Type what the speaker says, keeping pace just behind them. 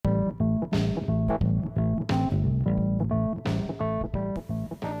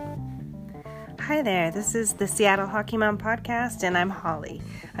Hi there, this is the Seattle Hockey Mom Podcast, and I'm Holly.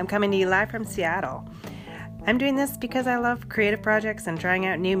 I'm coming to you live from Seattle. I'm doing this because I love creative projects and trying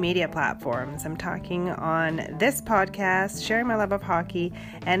out new media platforms. I'm talking on this podcast, sharing my love of hockey,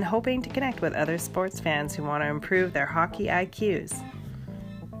 and hoping to connect with other sports fans who want to improve their hockey IQs.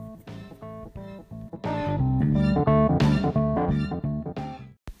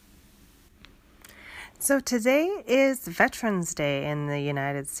 So today is Veterans Day in the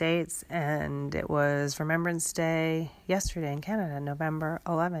United States, and it was Remembrance Day yesterday in Canada, November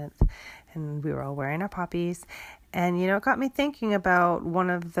 11th, and we were all wearing our poppies. And, it got me thinking about one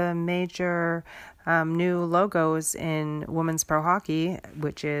of the major new logos in women's pro hockey,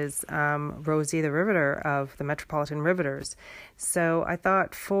 which is Rosie the Riveter of the Metropolitan Riveters. So I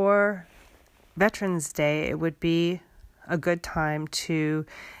thought for Veterans Day, it would be a good time to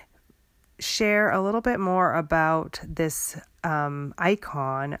share a little bit more about this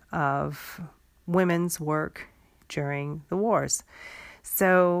icon of women's work during the wars.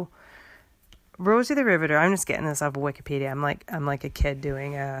 So Rosie the Riveter, I'm just getting this off of Wikipedia. I'm like a kid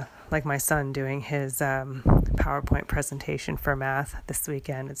doing like my son doing his PowerPoint presentation for math this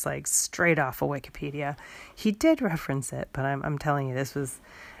weekend. It's like straight off of Wikipedia. He did reference it, but I'm telling you, this was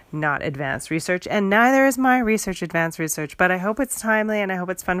not advanced research, and neither is my research advanced research, but I hope it's timely and I hope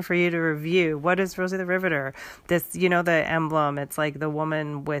it's fun for you to review. What is Rosie the Riveter? This, the emblem, it's like the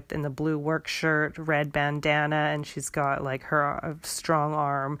woman in the blue work shirt, red bandana, and she's got like her strong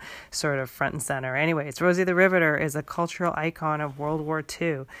arm sort of front and center. Anyways, Rosie the Riveter is a cultural icon of World War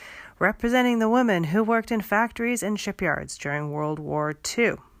II, representing the women who worked in factories and shipyards during World War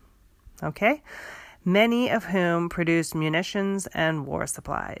II. Okay? Many of whom produced munitions and war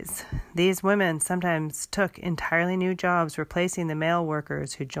supplies. These women sometimes took entirely new jobs, replacing the male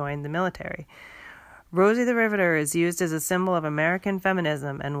workers who joined the military. Rosie the Riveter is used as a symbol of American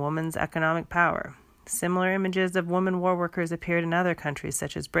feminism and women's economic power. Similar images of women war workers appeared in other countries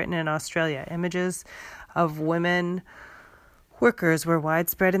such as Britain and Australia. Images of women workers were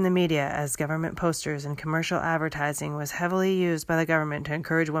widespread in the media as government posters and commercial advertising was heavily used by the government to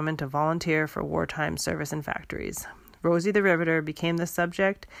encourage women to volunteer for wartime service in factories. Rosie the Riveter became the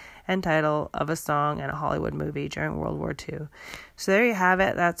subject and title of a song and a Hollywood movie during World War II. So there you have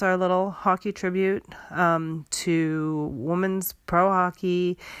it. That's our little hockey tribute to women's pro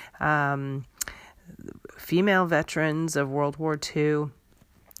hockey, female veterans of World War II.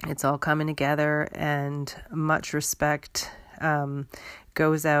 It's all coming together, and much respect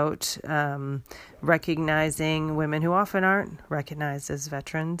goes out recognizing women who often aren't recognized as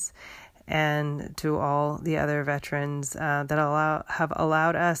veterans, and to all the other veterans that have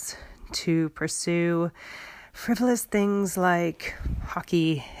allowed us to pursue frivolous things like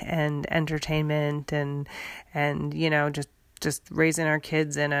hockey and entertainment and just raising our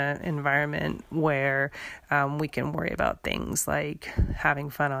kids in an environment where we can worry about things like having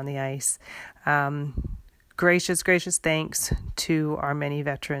fun on the ice. Gracious thanks to our many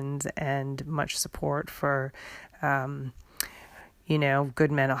veterans, and much support for, good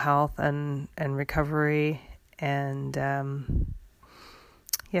mental health and recovery. And,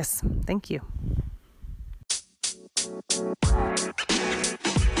 yes, thank you.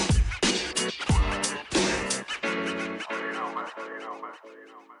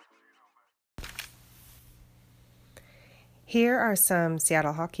 Here are some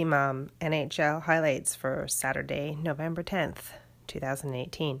Seattle Hockey Mom NHL highlights for Saturday, November 10th,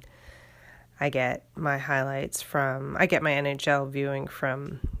 2018. I get my NHL viewing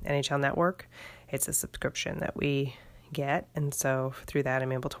from NHL Network. It's a subscription that we get, and so through that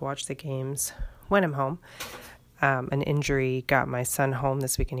I'm able to watch the games when I'm home. An injury got my son home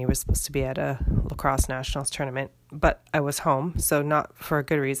this weekend. He was supposed to be at a lacrosse nationals tournament, but I was home, so not for a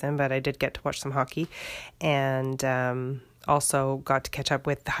good reason, but I did get to watch some hockey, and also got to catch up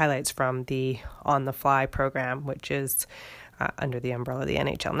with the highlights from the On the Fly program, which is under the umbrella of the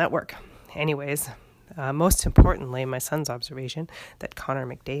NHL Network. Anyways, most importantly, my son's observation that Connor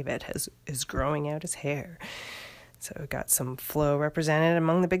McDavid is growing out his hair. So we got some flow represented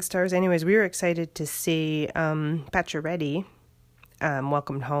among the big stars. Anyways, we were excited to see Pacioretty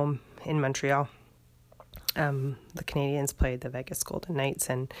welcomed home in Montreal. The Canadiens played the Vegas Golden Knights,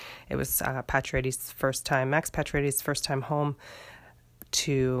 and it was Max Pacioretty's first time home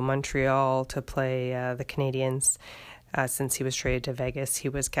to Montreal to play the Canadiens since he was traded to Vegas. He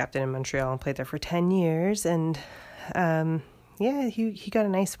was captain in Montreal and played there for 10 years, and he got a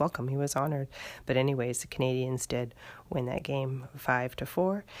nice welcome. He was honored. But anyways, the Canadiens did win that game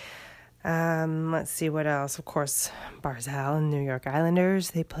 5-4. Let's see what else. Of course, Barzal and New York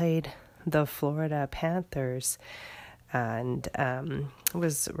Islanders, they played the Florida Panthers. and it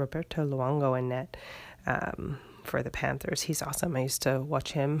was Roberto Luongo in net for the Panthers. He's awesome. I used to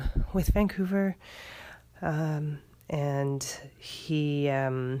watch him with Vancouver, and he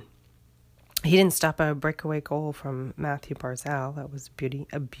didn't stop a breakaway goal from Matthew Barzal. That was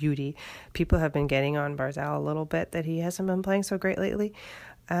a beauty. People have been getting on Barzal a little bit that he hasn't been playing so great lately.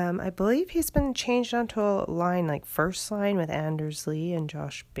 I believe he's been changed onto a line, like first line with Anders Lee and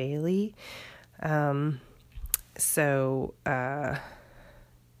Josh Bailey. So I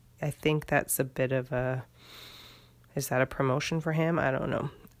think that's a bit of is that a promotion for him? I don't know.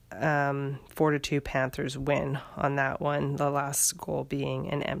 4-2 Panthers win on that one, the last goal being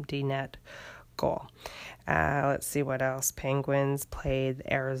an empty net goal. Let's see what else. Penguins played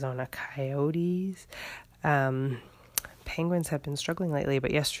Arizona Coyotes. Penguins have been struggling lately,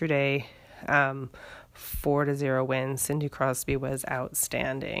 but yesterday 4-0 win. Sidney Crosby was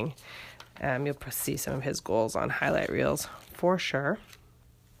outstanding. You'll see some of his goals on highlight reels for sure.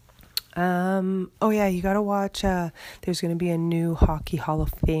 Oh yeah, you gotta watch, there's gonna be a new Hockey Hall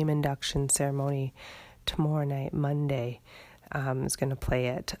of Fame induction ceremony tomorrow night, Monday. It's gonna play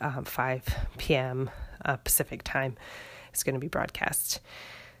at 5 p.m. Pacific time. It's gonna be broadcast.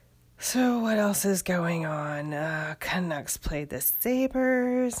 So what else is going on? Canucks played the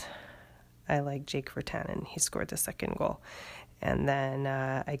Sabres. I like Jake Virtanen. He scored the second goal. And then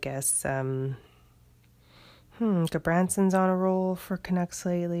I guess Gobranson's on a roll for Canucks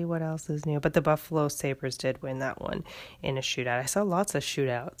lately. What else is new? But the Buffalo Sabres did win that one in a shootout. I saw lots of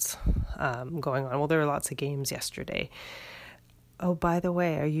shootouts going on. Well, there were lots of games yesterday. Oh, by the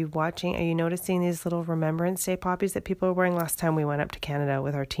way, are you noticing these little Remembrance Day poppies that people are wearing? Last time we went up to Canada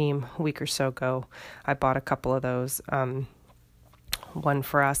with our team a week or so ago, I bought a couple of those. One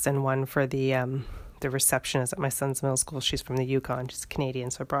for us and one for the receptionist at my son's middle school. She's from the Yukon. She's Canadian,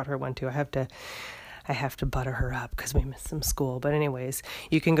 so I brought her one too. I have to butter her up because we missed some school. But anyways,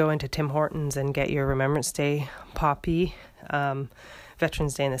 you can go into Tim Hortons and get your Remembrance Day poppy.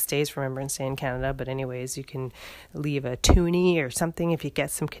 Veterans Day in the States, Remembrance Day in Canada. But anyways, you can leave a toonie or something. If you get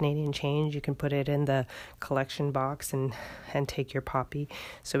some Canadian change, you can put it in the collection box and take your poppy.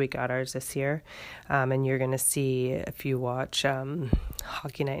 So we got ours this year. And you're going to see, if you watch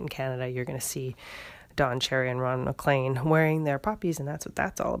Hockey Night in Canada, you're going to see Don Cherry and Ron McLean wearing their poppies, and that's what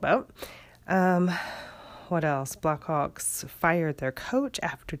that's all about. What else? Blackhawks fired their coach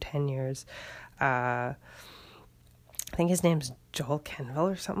after 10 years. I think his name's Joel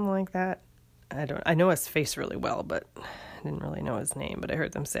Kenville or something like that. I know his face really well, but I didn't really know his name, but I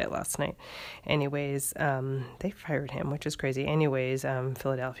heard them say it last night. Anyways, they fired him, which is crazy. Anyways,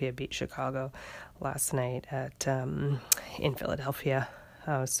 Philadelphia beat Chicago last night in Philadelphia.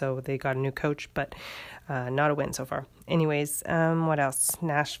 So they got a new coach, but not a win so far. Anyways, what else?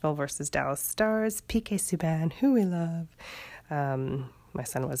 Nashville versus Dallas Stars. PK Subban, who we love. My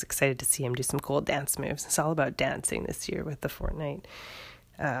son was excited to see him do some cool dance moves. It's all about dancing this year with the Fortnite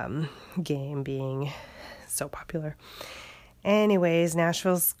game being so popular. Anyways,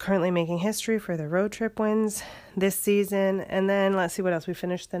 Nashville's currently making history for their road trip wins this season. And then let's see what else. We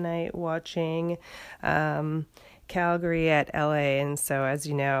finished the night watching Calgary at LA. And so, as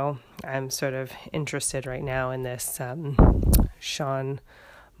you know, I'm sort of interested right now in this Sean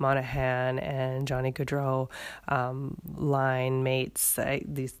Monahan and Johnny Gaudreau line mates,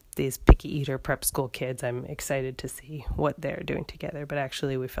 these picky eater prep school kids. I'm excited to see what they're doing together, but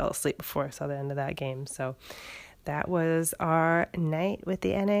actually we fell asleep before I saw the end of that game. So that was our night with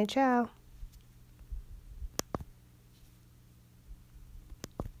the NHL.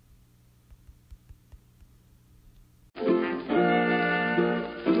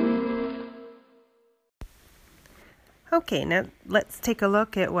 Okay, now let's take a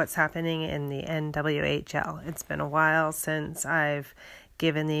look at what's happening in the NWHL. It's been a while since I've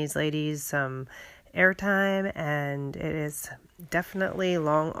given these ladies some airtime, and it is definitely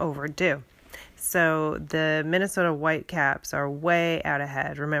long overdue. So the Minnesota Whitecaps are way out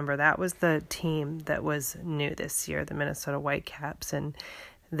ahead. Remember, that was the team that was new this year, the Minnesota Whitecaps, and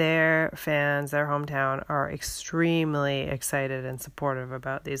their fans, their hometown, are extremely excited and supportive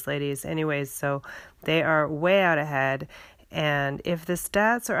about these ladies. Anyways, so they are way out ahead. And if the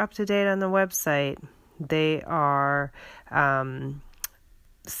stats are up to date on the website, they are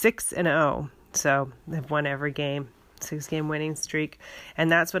 6-0. So they've won every game, 6-game winning streak. And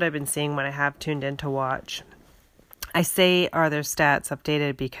that's what I've been seeing when I have tuned in to watch. I say, are their stats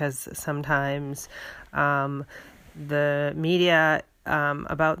updated? Because sometimes the media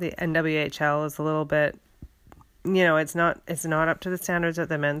about the NWHL is a little bit, it's not up to the standards that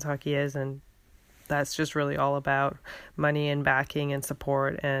the men's hockey is, and that's just really all about money and backing and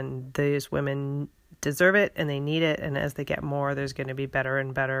support, and these women deserve it and they need it. And as they get more, there's going to be better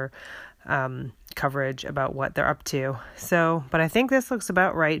and better coverage about what they're up to. So, but I think this looks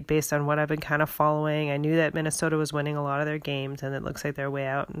about right based on what I've been kind of following. I knew that Minnesota was winning a lot of their games, and it looks like they're way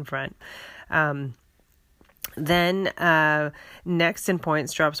out in front. Then next in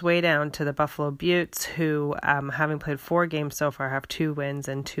points drops way down to the Buffalo Beauts, who, having played 4 games so far, have 2 wins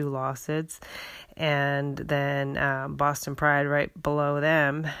and 2 losses. And then Boston Pride right below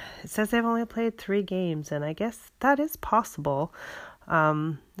them. It says they've only played 3 games, and I guess that is possible.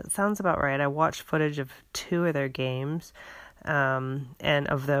 That sounds about right. I watched footage of 2 of their games, and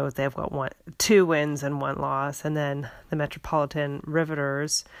of those they've got 2 wins and 1 loss. And then the Metropolitan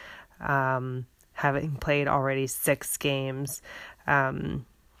Riveters, having played already 6 games.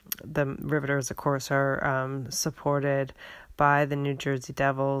 The Riveters, of course, are supported by the New Jersey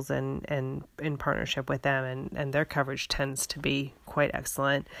Devils and in partnership with them, and their coverage tends to be quite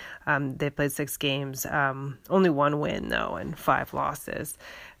excellent. They played 6 games, only 1 win, though, and 5 losses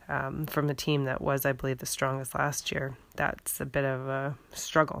from a team that was, I believe, the strongest last year. That's a bit of a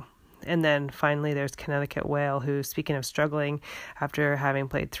struggle. And then finally, there's Connecticut Whale, who, speaking of struggling, after having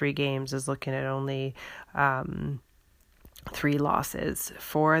played 3 games, is looking at only 3 losses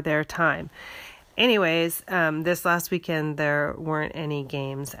for their time. Anyways, this last weekend, there weren't any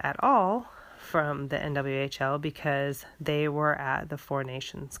games at all from the NWHL because they were at the Four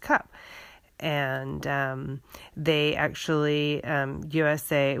Nations Cup. And they actually,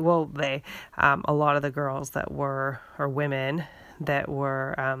 USA, a lot of the girls that were, or women that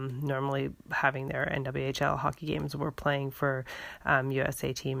were normally having their NWHL hockey games were playing for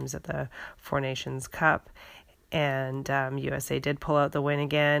USA teams at the Four Nations Cup. And USA did pull out the win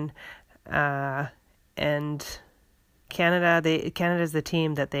again. And Canada's the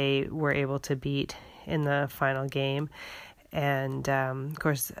team that they were able to beat in the final game. And of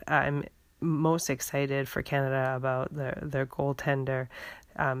course, I'm most excited for Canada about their goaltender,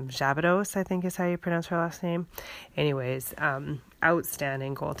 Jabados, I think is how you pronounce her last name. Anyways,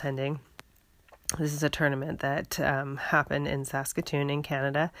 outstanding goaltending. This is a tournament that happened in Saskatoon in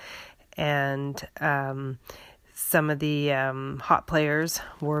Canada, and some of the hot players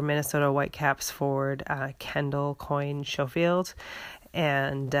were Minnesota Whitecaps forward Kendall Coyne Schofield,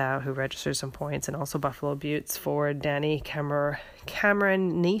 and who registered some points, and also Buffalo Beauts forward Danny Cameron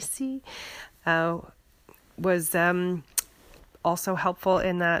Nacey was also helpful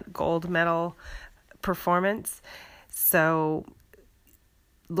in that gold medal performance. So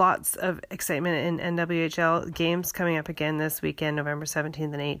lots of excitement in NWHL. Games coming up again this weekend, November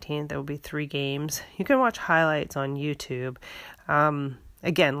 17th and 18th. There will be 3 games. You can watch highlights on YouTube.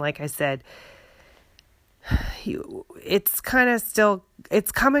 Again, like I said, it's kind of still,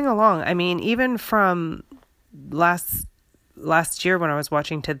 it's coming along. I mean, even from last year when I was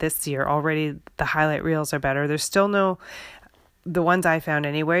watching to this year, already the highlight reels are better. There's still the ones I found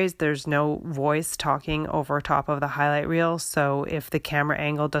anyways, there's no voice talking over top of the highlight reel. So if the camera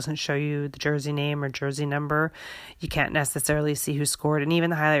angle doesn't show you the jersey name or jersey number, you can't necessarily see who scored. And even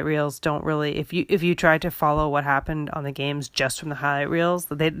the highlight reels don't really, if you try to follow what happened on the games just from the highlight reels,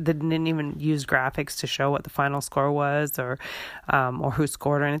 they didn't even use graphics to show what the final score was or who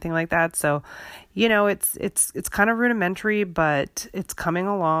scored or anything like that. So, it's kind of rudimentary, but it's coming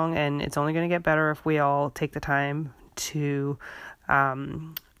along, and it's only going to get better if we all take the time to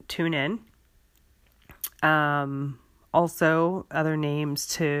tune in. Also, other names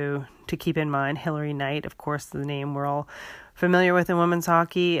to keep in mind: Hillary Knight, of course, the name we're all familiar with in women's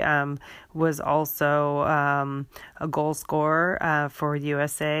hockey, was also a goal scorer for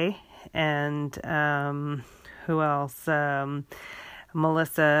USA. And who else?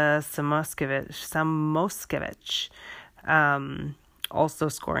 Melissa Samoskevich, also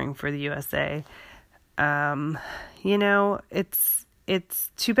scoring for the USA. It's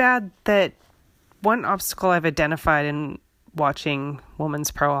too bad that one obstacle I've identified in watching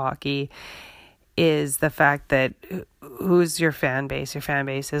women's pro hockey is the fact that who's your fan base? Your fan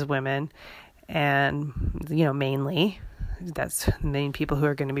base is women, and, mainly that's the main people who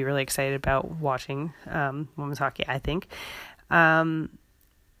are going to be really excited about watching women's hockey, I think. And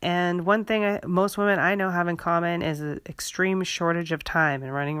one thing most women I know have in common is an extreme shortage of time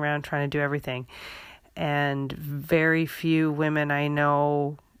and running around trying to do everything. And very few women I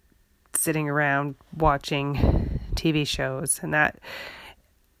know sitting around watching TV shows. And that,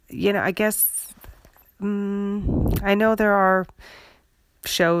 I guess, I know there are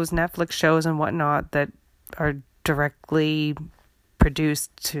shows, Netflix shows and whatnot, that are directly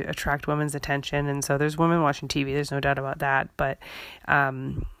produced to attract women's attention. And so there's women watching TV. There's no doubt about that. But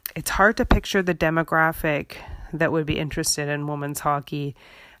it's hard to picture the demographic that would be interested in women's hockey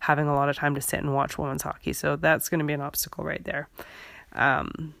having a lot of time to sit and watch women's hockey. So that's going to be an obstacle right there.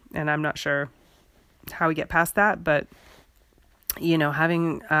 And I'm not sure how we get past that, but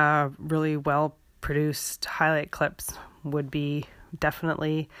having really well produced highlight clips would be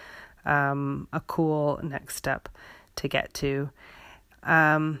definitely a cool next step to get to.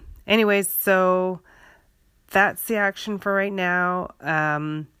 Anyways, so that's the action for right now.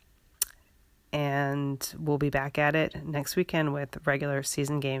 And we'll be back at it next weekend with regular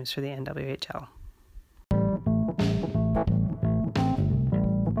season games for the NWHL.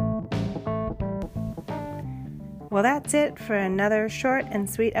 Well, that's it for another short and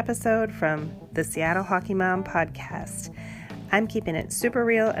sweet episode from the Seattle Hockey Mom podcast. I'm keeping it super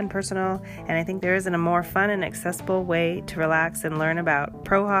real and personal, and I think there isn't a more fun and accessible way to relax and learn about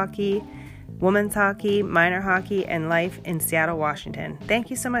pro hockey, women's hockey, minor hockey, and life in Seattle, Washington. Thank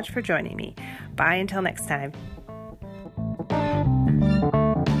you so much for joining me. Bye until next time.